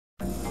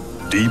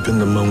Deep in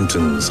the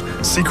mountains,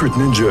 secret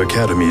ninja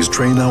academies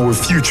train our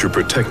future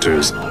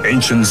protectors.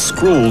 Ancient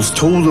scrolls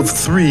told of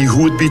 3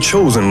 who would be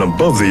chosen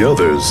above the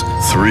others.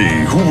 3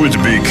 who would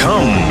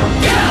become...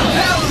 Go,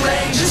 Power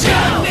Rangers,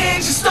 go,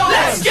 Ninja Storms!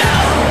 Let's go!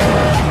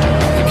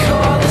 The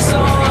call is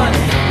on,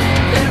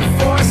 their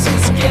force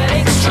is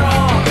getting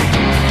strong.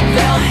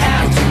 They'll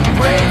have to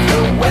break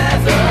the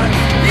weather.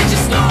 Ninja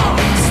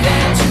Storms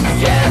stand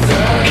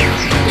together.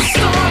 The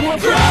storm will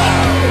grow.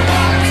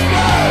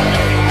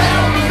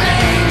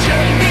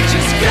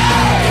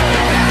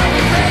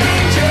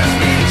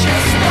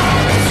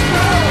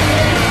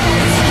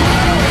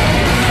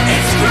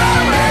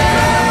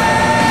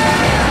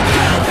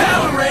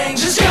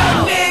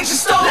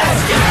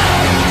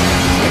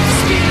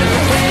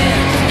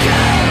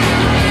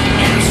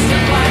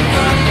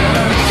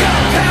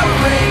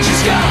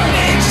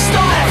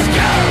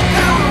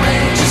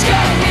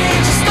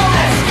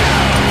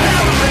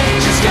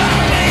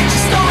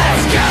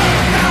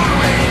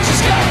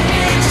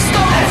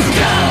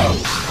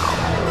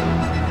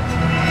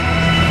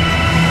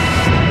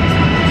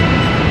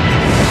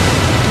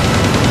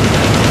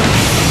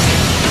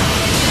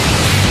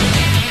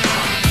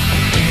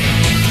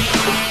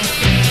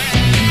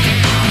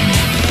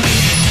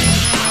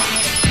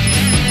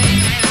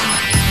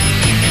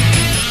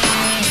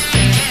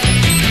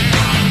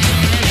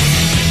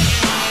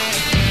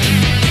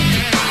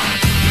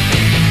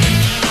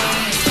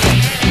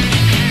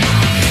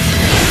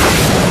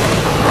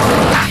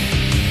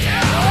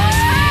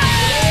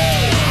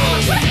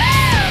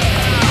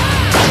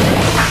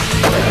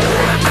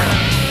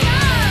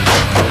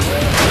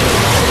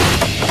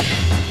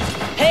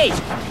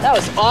 That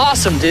was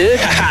awesome, dude.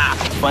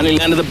 Finally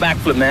landed the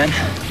backflip, man.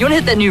 You wanna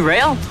hit that new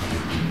rail?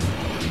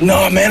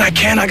 No, man, I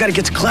can't. I gotta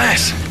get to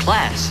class.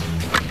 Class?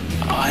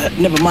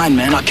 Never mind,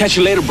 man. I'll catch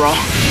you later, bro.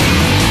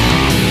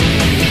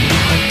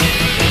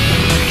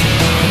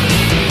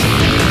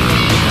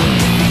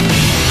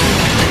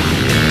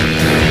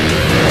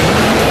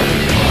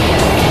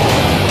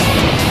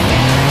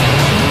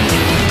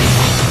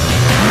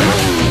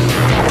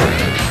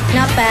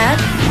 Not bad.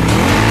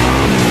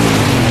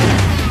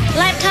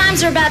 Lap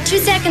times are about 2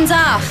 seconds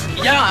off.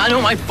 Yeah, I know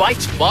my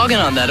bike's bogging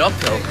on that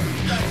uphill.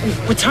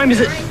 What time is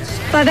it?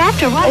 5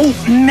 after, what? Oh,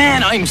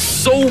 man, I'm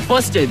so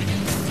busted.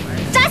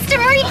 Dustin,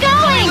 where are you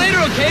going?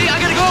 Later, okay? I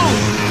gotta go.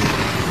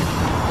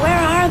 Where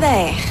are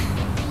they?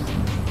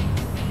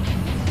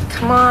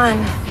 Come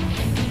on.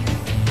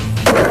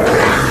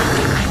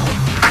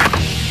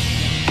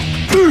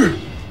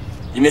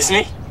 You miss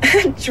me?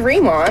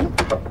 Dream on.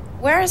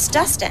 Where is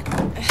Dustin?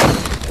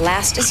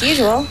 Last as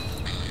usual.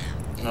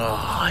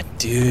 Oh,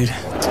 dude.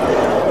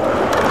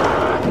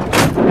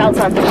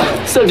 Hanson.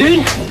 So,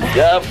 dude?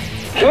 Yep.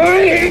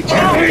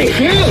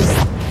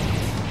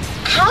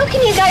 How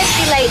can you guys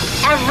be late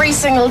every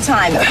single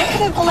time? How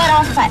could I pull that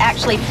off if I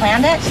actually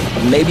planned it?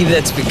 Maybe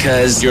that's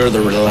because you're the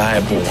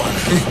reliable one.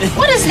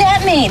 What does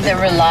that mean, the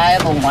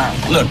reliable one?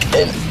 Look,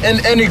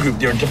 in any group,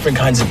 there are different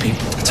kinds of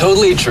people.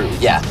 Totally true,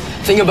 yeah.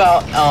 Think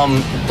about,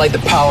 like the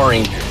Power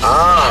Rangers.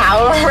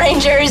 Power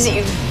Rangers?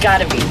 You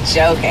gotta be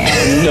joking.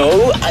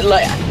 No,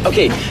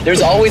 okay,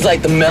 there's always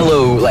like the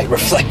mellow, like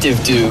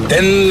reflective dude.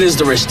 Then there's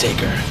the risk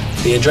taker,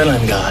 the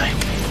adrenaline guy.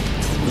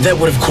 That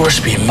would, of course,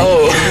 be me.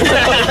 Oh,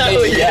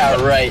 yeah,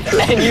 right.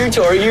 And you,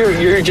 Tori, you're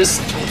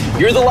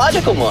the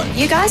logical one.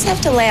 You guys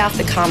have to lay off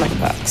the comic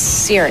books,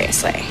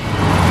 seriously.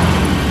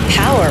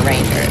 Power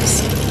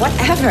Rangers,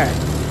 whatever.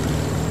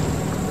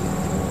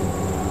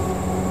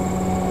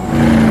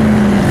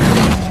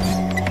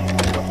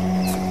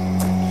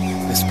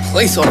 This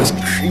place always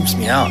creeps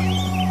me out.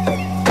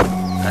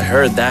 I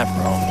heard that,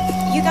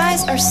 bro. You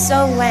guys are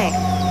so lame.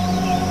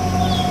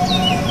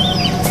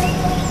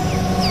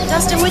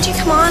 Dustin, would you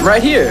come on?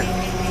 Right here.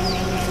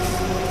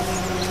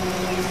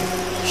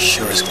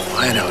 Sure is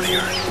quiet out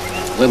here.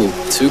 A little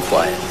too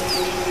quiet.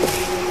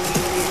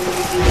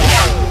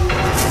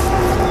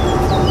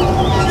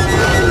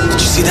 Did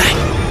you see that?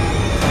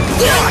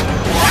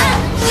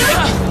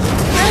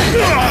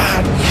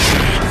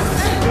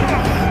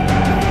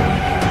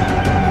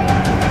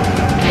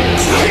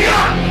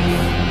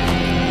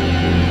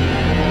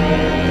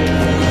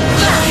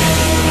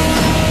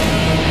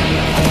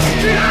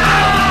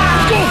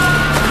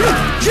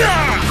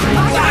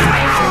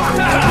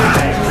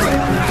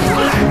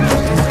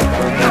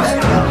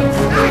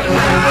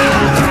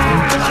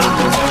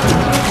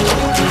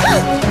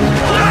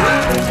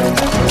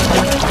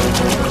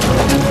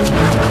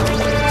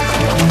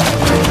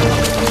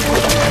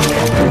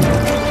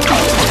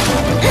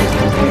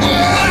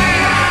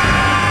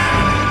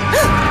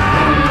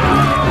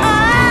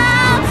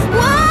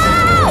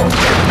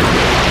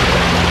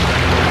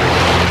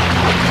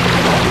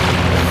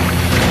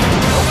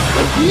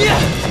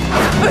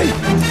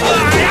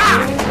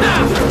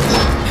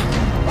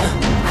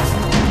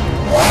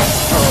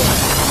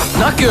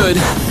 Not good.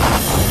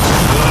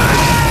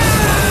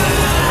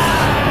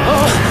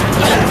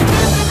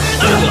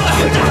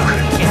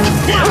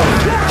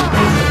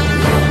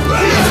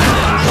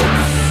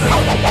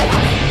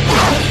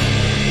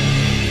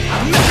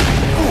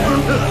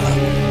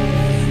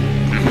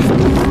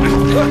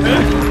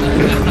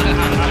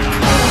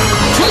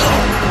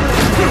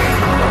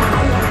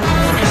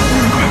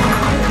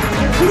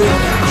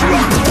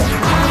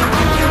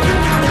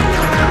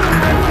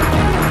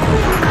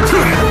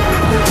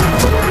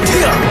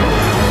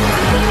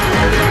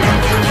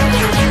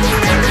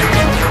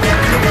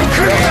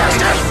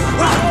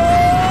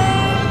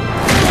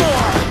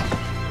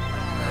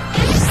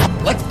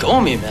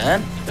 me,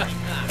 man.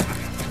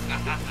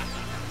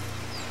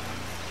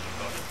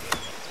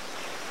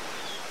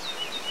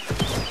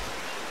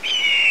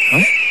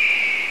 Huh?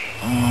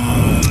 Oh,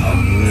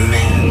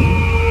 man.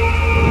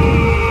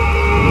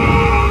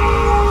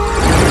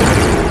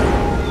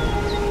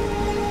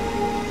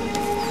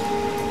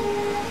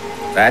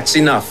 That's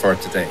enough for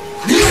today.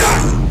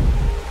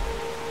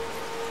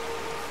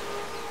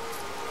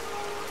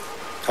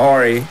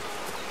 Tori,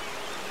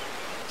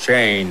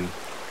 Shane,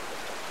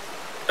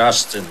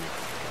 Dustin,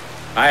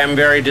 I am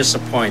very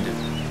disappointed.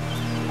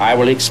 I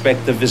will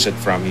expect a visit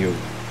from you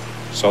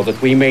so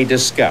that we may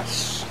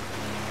discuss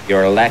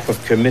your lack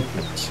of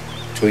commitment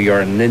to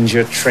your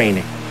ninja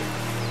training.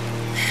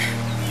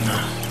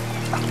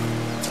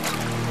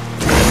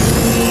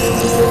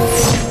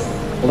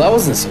 Well, that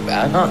wasn't so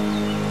bad, huh?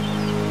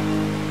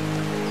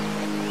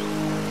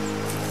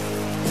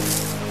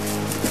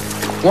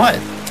 What?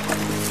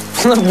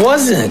 It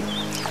wasn't.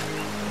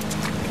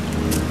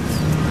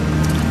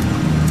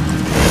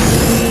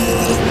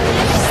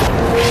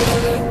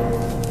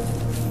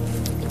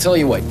 I'll tell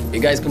you what,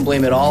 you guys can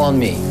blame it all on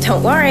me.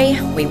 Don't worry,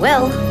 we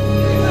will.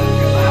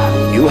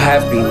 You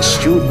have been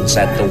students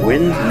at the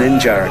Wind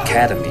Ninja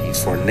Academy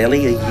for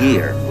nearly a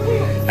year,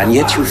 and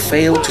yet you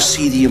fail to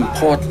see the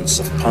importance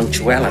of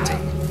punctuality.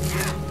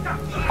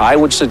 I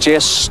would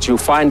suggest you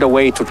find a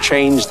way to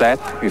change that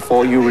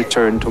before you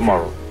return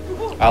tomorrow.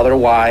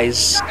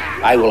 Otherwise,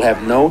 I will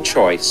have no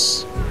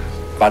choice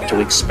but to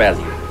expel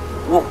you.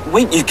 Well,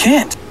 wait, you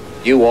can't.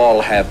 You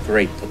all have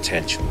great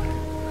potential.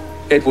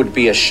 It would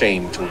be a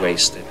shame to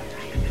waste it.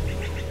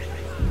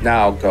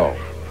 Now go.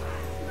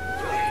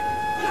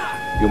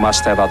 You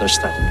must have other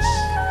studies.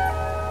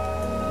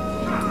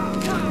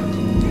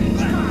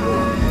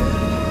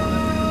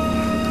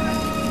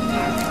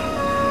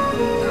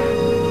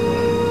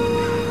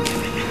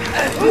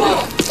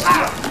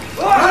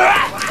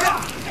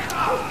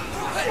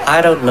 I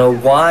don't know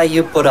why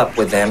you put up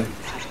with them.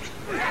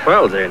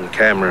 Well then,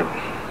 Cameron,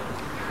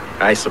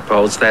 I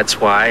suppose that's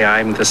why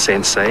I'm the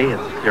sensei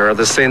and you're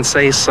the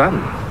sensei's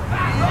son.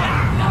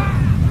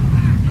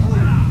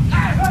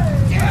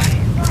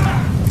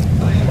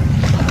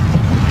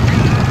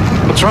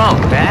 What's wrong,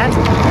 Dad?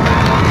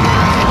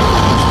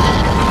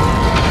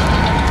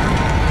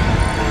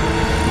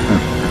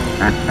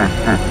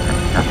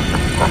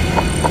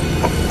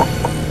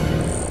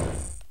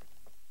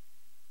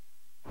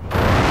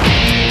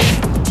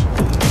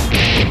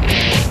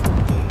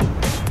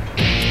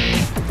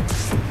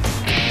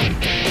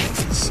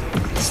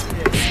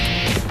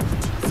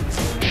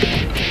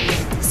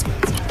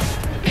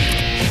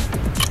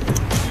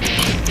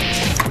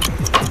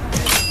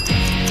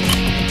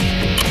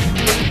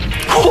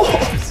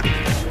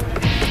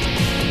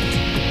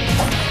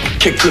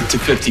 Kickflip to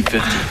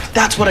 50-50.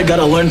 That's what I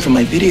gotta learn from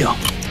my video.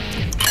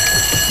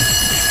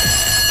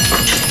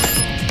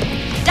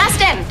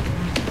 Dustin!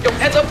 Yo,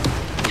 heads up!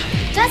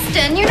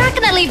 Dustin, you're not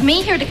gonna leave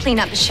me here to clean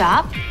up the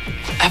shop.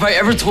 Have I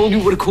ever told you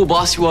what a cool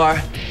boss you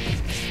are?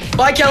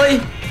 Bye,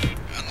 Kelly!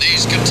 And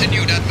these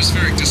continued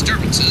atmospheric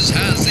disturbances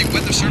has the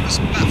weather service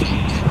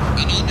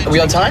baffled. Are we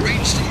on time?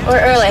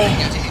 We're early.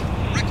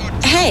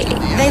 Hey,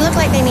 they look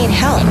like they need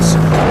help.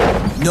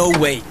 No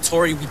way,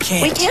 Tori, we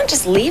can't. We can't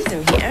just leave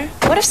them here.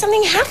 What if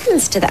something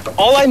happens to them?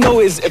 All I know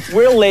is if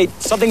we're late,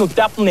 something will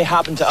definitely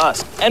happen to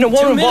us. And it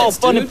won't 2 involve minutes,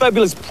 fun dude. and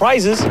fabulous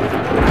prizes.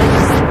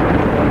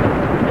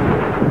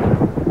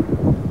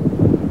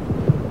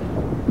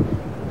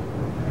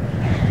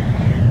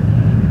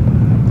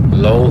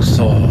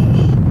 Lothor.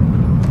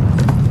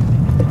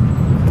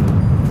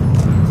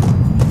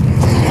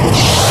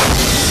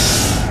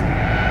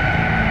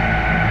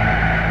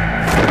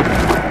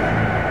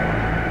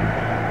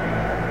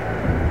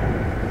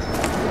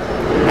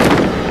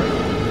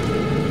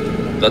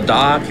 The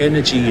dark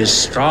energy is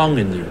strong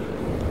in you.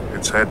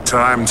 It's had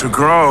time to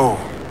grow.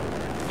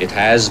 It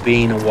has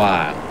been a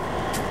while.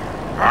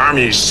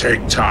 Armies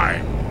take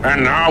time,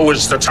 and now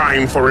is the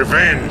time for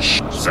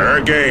revenge.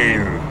 Sir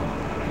Gain,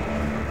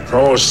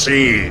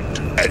 proceed.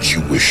 As you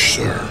wish,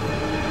 sir.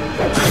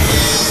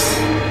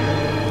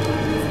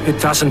 It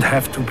doesn't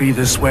have to be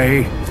this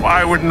way.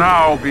 Why would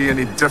now be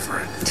any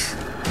different?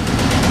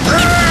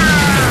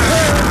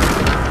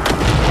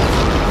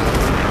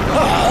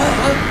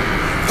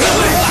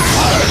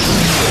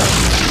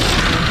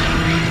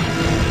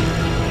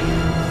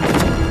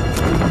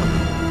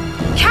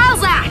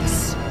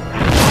 Calzax!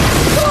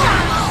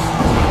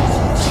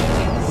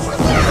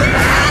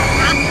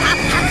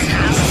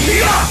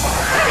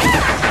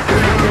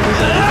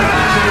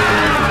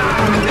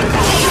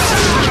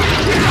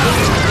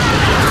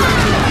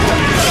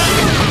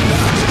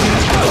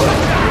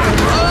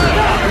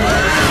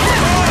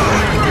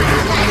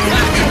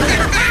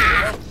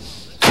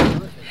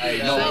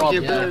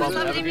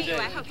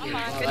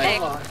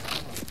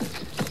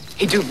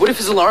 Hey, dude, what if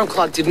his alarm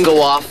clock didn't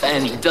go off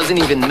and he doesn't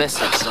even miss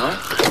us, huh?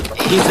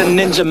 He's a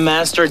ninja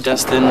master,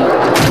 Dustin.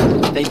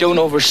 They don't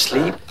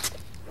oversleep.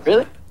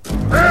 Really?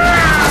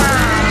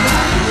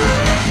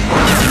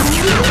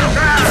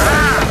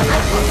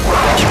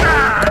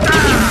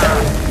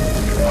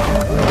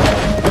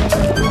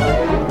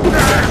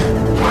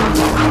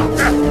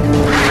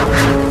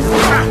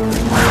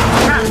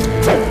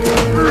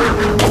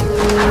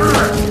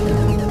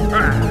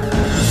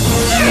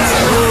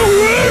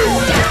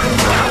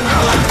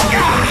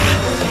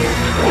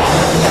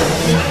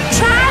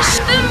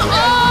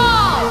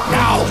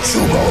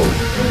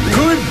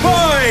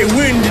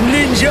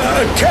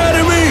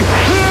 Academy!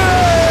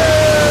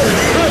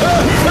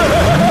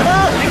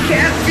 I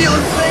can't feel a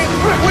thing.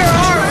 Where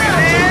are we,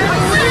 man?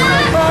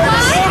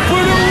 Up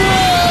and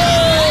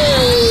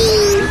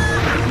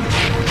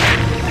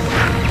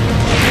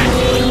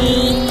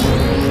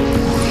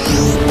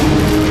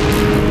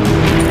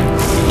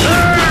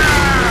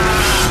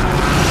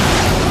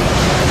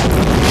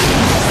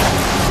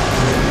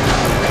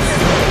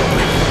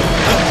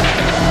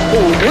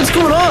Oh, what's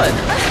going on?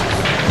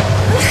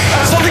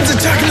 Something's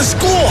attacking the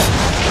school!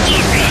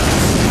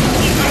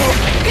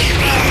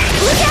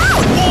 Look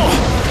out!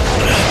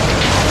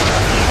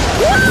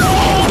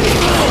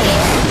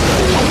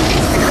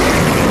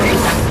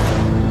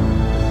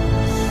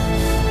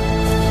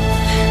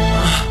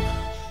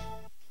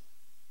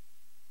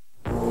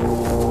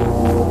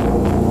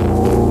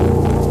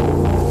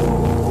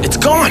 It's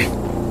gone!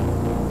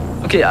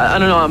 Okay, I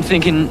don't know, I'm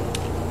thinking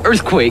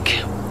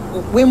earthquake.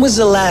 When was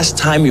the last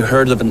time you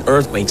heard of an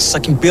earthquake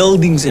sucking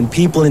buildings and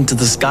people into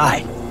the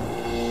sky?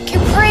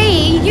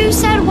 Capri, you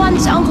said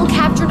once Uncle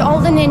captured all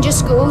the ninja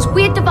schools,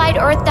 we'd divide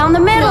Earth down the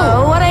middle.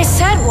 No, what I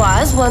said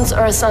was, once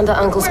Earth's under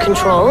Uncle's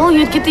control,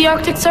 you'd get the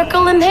Arctic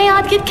Circle and hey,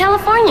 I'd get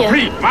California.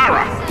 Pete,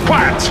 Mara,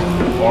 quiet!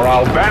 Or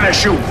I'll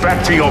banish you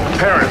back to your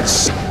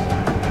parents.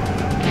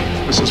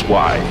 This is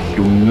why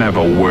you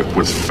never work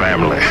with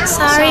family.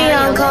 Sorry,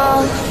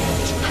 Uncle.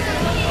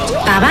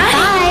 Bye-bye.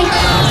 Bye.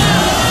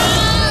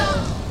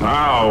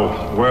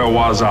 Now, where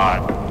was I?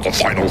 The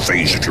final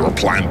phase of your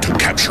plan to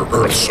capture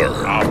Earth, sir.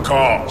 Of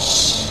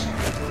course.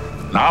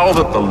 Now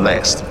that the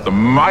last of the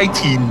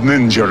mighty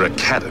Ninja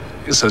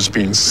Academies has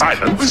been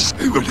silenced,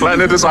 the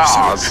planet is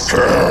ours.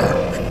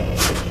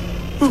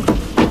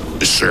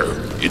 Sir,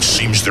 it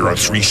seems there are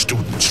 3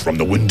 students from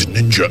the Wind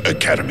Ninja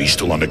Academy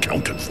still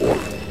unaccounted for.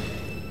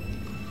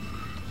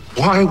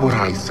 Why would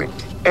I think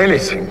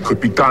anything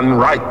could be done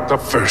right the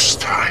first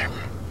time?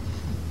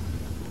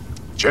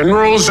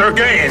 General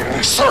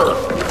Zergain! Sir!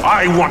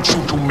 I want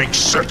you to make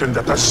certain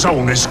that the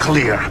zone is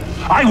clear.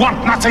 I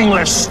want nothing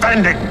left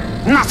standing!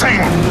 Nothing!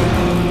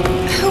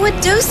 Who would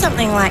do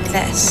something like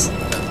this?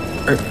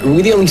 Are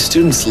we the only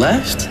students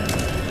left?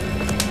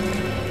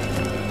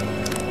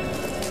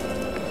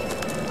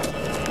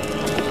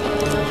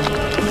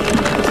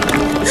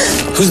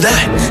 Who's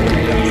that?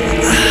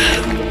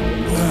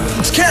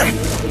 It's Cam!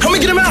 Help me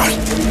get him out!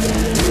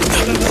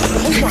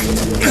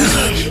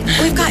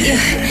 We've got you.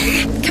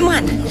 Come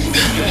on.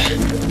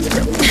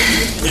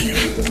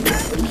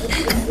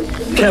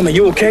 Cam, are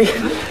you okay?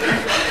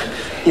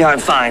 Yeah, I'm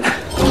fine.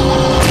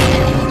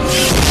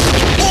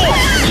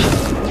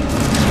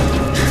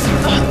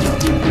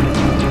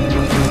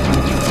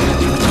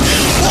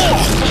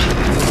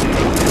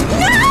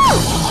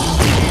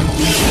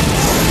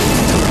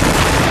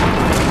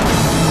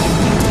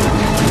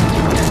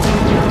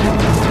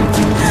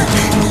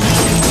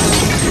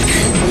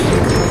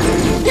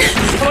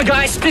 Come on,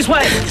 guys, this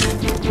way.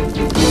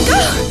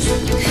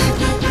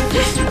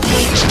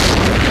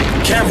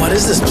 Cam, what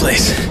is this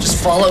place? Just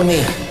follow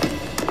me.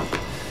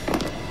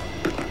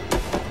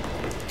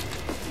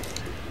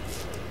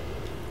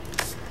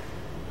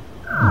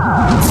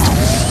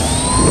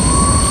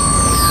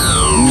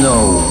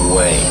 No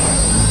way.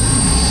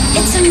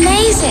 It's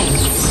amazing.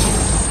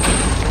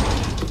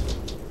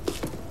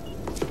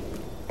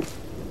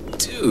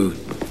 Dude.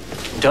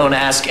 Don't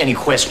ask any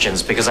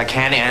questions because I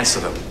can't answer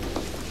them.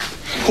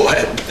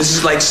 What? This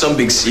is like some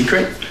big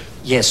secret?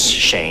 Yes,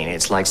 Shane,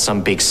 it's like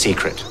some big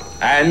secret.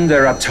 And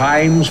there are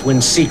times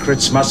when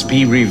secrets must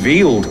be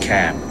revealed,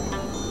 Cam.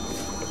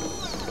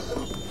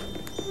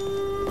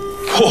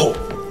 Whoa.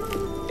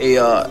 Hey,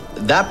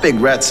 that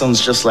big rat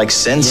sounds just like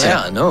Sensei.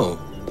 Yeah, I know.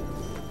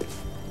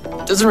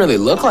 Doesn't really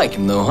look like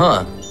him though,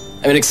 huh?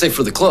 I mean, except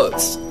for the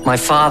clothes. My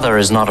father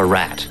is not a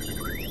rat.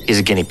 He's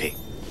a guinea pig.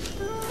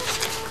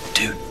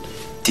 Dude,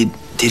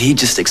 did he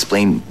just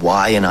explain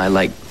why and I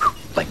like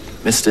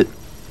missed it?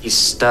 He's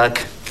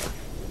stuck.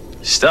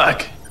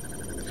 Stuck?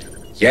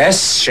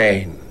 Yes,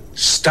 Shane.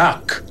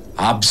 Stuck.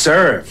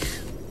 Observe.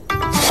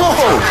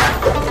 Whoa!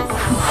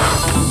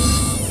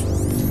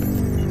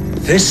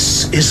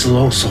 This is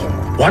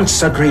Lothor.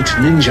 Once a great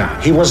ninja,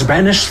 he was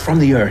banished from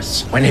the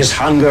earth when his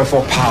hunger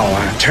for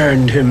power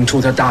turned him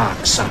to the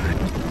dark side.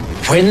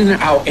 When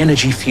our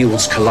energy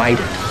fields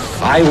collided,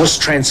 I was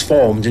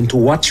transformed into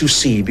what you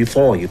see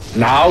before you.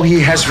 Now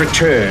he has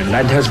returned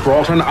and has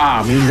brought an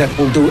army that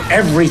will do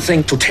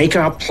everything to take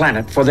our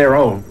planet for their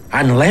own,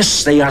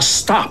 unless they are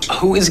stopped.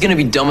 Who is gonna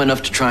be dumb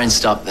enough to try and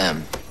stop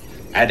them?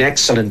 An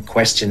excellent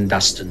question,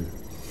 Dustin.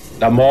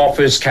 The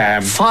Morphers,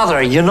 Cam.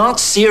 Father, you're not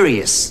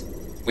serious.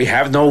 We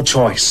have no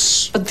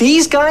choice. But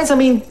these guys, I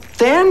mean,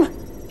 them?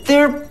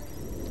 They're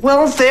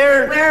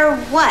They're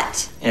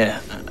what?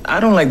 Yeah, I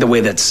don't like the way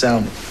that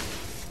sounded.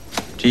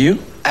 Do you?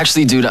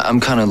 Actually, dude, I'm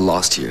kind of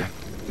lost here.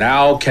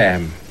 Now,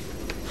 Cam.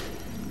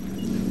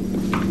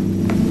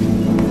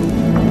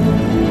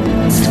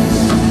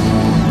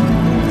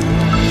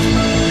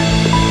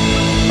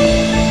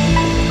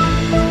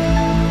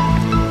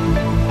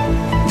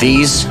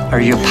 These are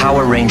your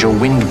Power Ranger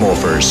Wind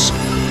Morphers.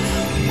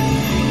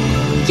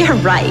 You're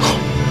right.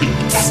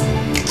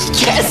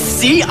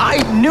 See,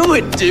 I knew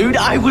it, dude.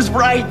 I was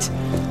right.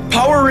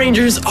 Power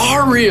Rangers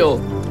are real.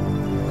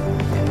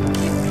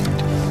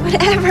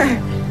 Whatever.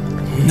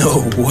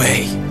 No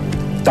way.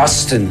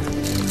 Dustin,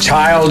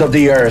 child of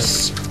the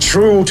earth,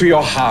 true to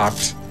your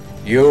heart,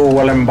 you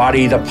will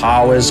embody the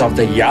powers of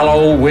the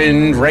Yellow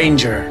Wind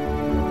Ranger.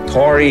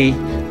 Tori,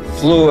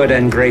 fluid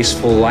and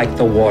graceful like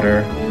the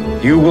water,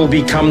 you will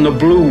become the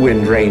Blue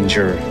Wind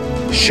Ranger.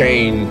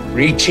 Shane,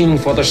 reaching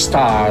for the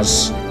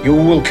stars, you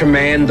will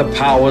command the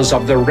powers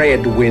of the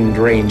Red Wind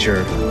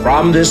Ranger.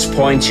 From this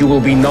point, you will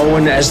be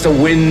known as the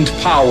Wind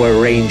Power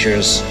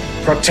Rangers,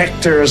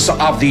 protectors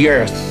of the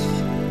earth.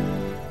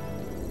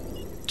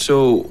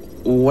 So,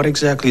 what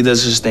exactly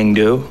does this thing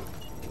do?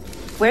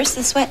 Where's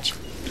the switch?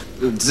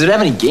 Does it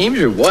have any games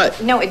or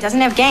what? No, it doesn't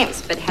have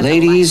games, but it has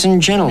Ladies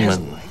and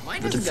gentlemen,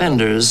 the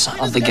defenders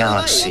of the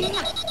galaxy.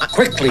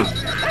 Quickly,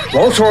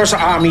 Lothor's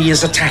army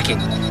is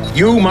attacking.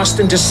 You must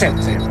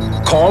intercept them.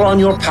 Call on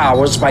your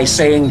powers by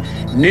saying,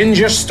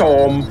 Ninja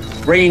Storm,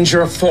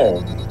 Ranger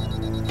form.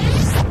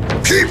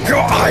 Keep your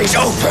eyes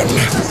open!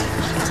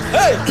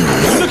 Hey,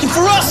 they're looking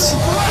for us!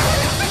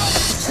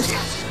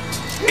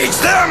 It's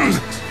them!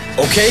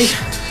 Okay.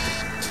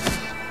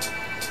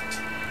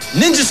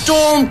 Ninja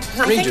Storm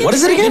Ranger. What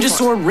is it again? Ninja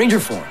Storm Ranger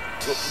form.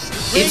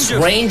 It's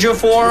Ranger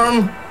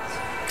form?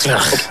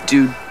 Ugh,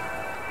 dude,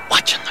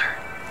 watch and learn.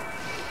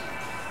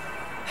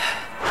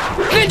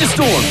 Ninja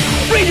Storm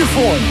Ranger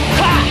form.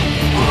 Ha!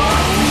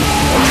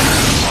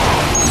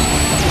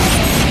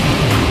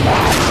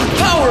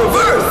 Power of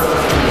Earth.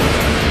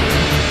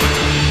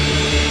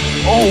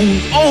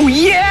 Oh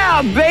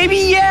yeah, baby,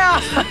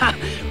 yeah.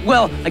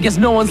 Well, I guess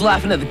no one's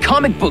laughing at the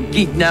comic book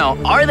geek now,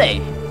 are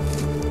they?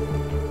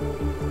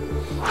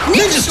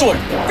 Ninja Storm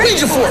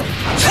Ranger form.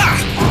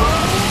 Ha!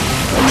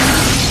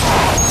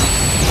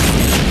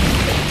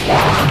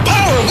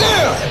 Power of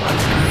air!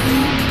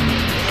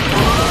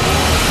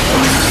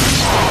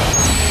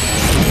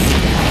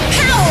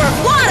 Power of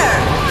water!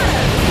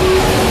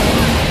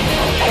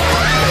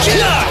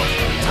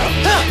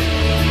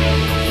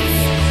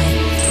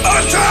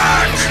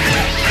 Attack!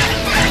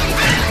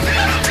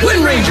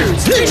 Wind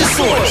Rangers! Ninja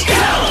Swords!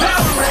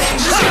 Power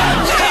Rangers!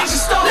 Ninja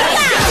Storm!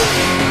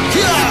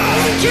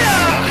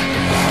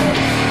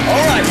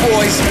 All right,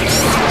 boys.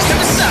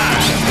 Step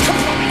aside.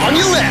 On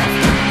your left.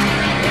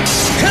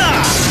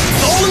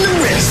 All in the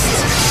wrist.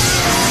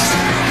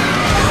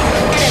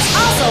 And it's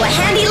also a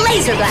handy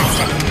laser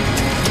blaster.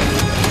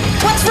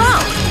 What's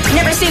wrong?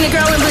 Never seen a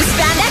girl in blue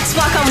spandex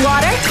walk on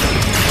water?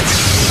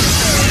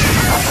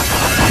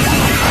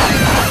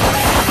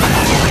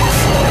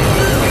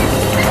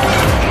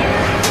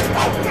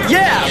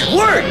 Yeah,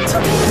 worked!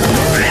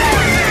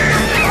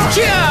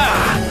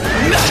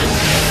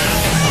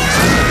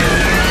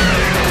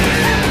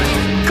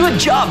 Good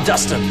job,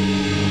 Dustin.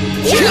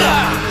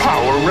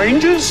 Power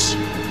Rangers?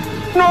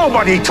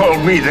 Nobody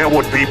told me there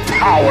would be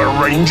Power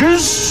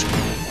Rangers.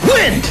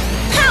 Wind!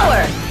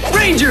 Power!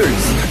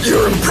 Rangers!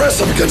 You're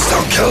impressive against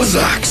our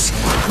Kelzacks,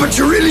 but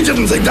you really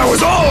didn't think that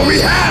was all we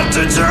had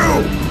to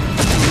do!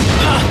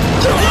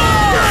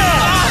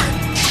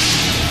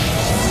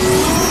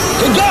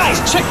 Hey guys,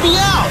 check me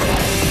out!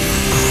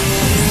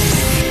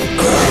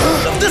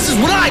 This is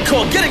what I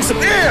call getting some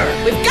air!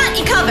 We've got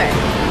you covered!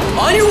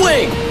 On your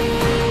wing!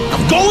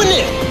 I'm going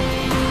in!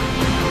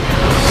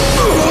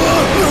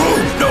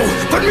 No,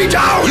 put me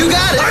down! You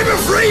got it! I'm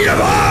afraid of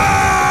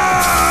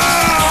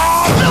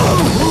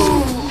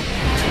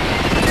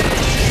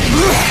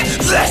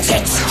That's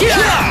it!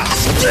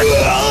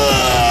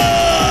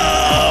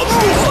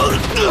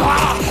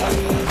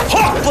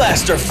 Hawk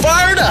Blaster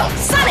fired up!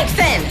 Sonic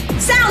Fin!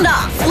 Sound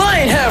off!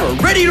 Lion Hammer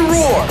ready to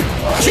roar!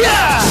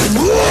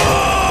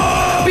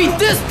 Beat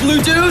this,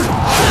 blue dude!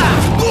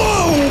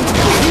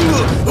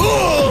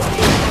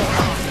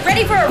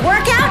 Ready for a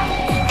workout?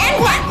 And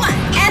one,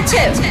 and two,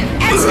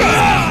 and spin,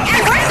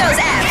 and work those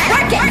abs!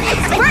 Work it!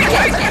 Work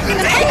it!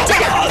 And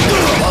down!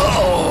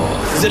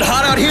 Is it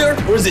hot out here,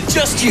 or is it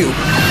just you?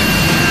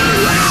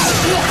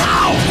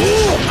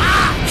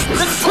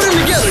 Let's put them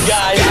together,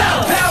 guys!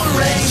 Power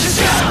Rangers!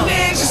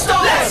 Ninja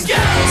Storm! Let's go!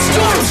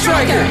 Storm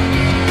Striker!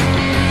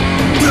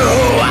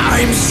 No,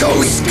 I'm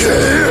so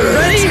scared!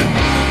 Ready?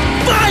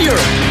 Fire!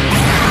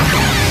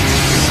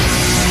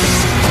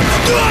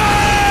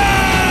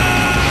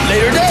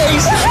 Later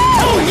days!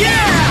 Oh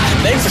yeah!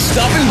 Thanks for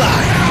stopping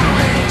by!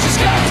 Rangers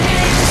go!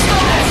 Ninja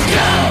Storm! Let's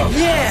go!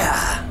 Yeah!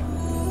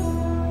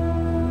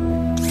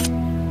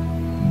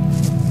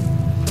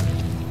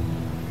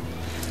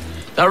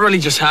 That really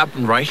just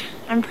happened, right?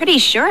 I'm pretty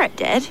sure it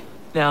did.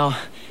 Now,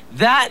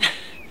 that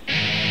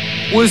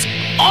was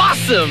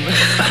awesome!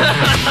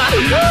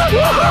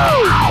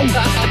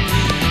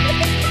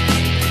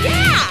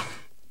 Yeah!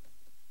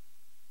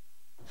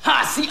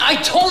 Ha! See, I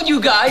told you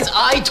guys!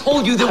 I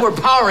told you there were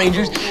Power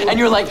Rangers, and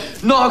you're like,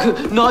 no,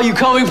 you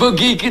comic book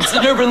geek, it's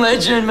an urban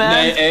legend,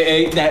 man.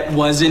 Hey, that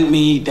wasn't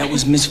me. That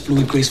was Miss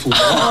Fluid Graceful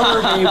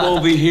Water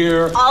over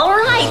here. All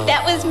right,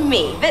 that was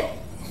me, but...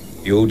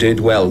 You did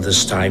well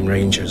this time,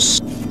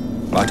 Rangers.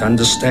 But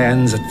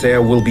understand that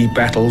there will be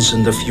battles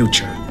in the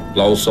future.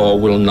 Lothor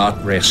will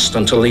not rest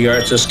until the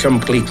Earth is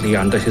completely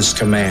under his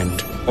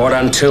command, or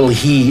until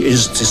he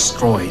is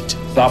destroyed.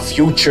 The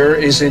future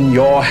is in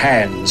your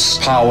hands,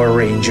 Power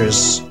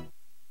Rangers.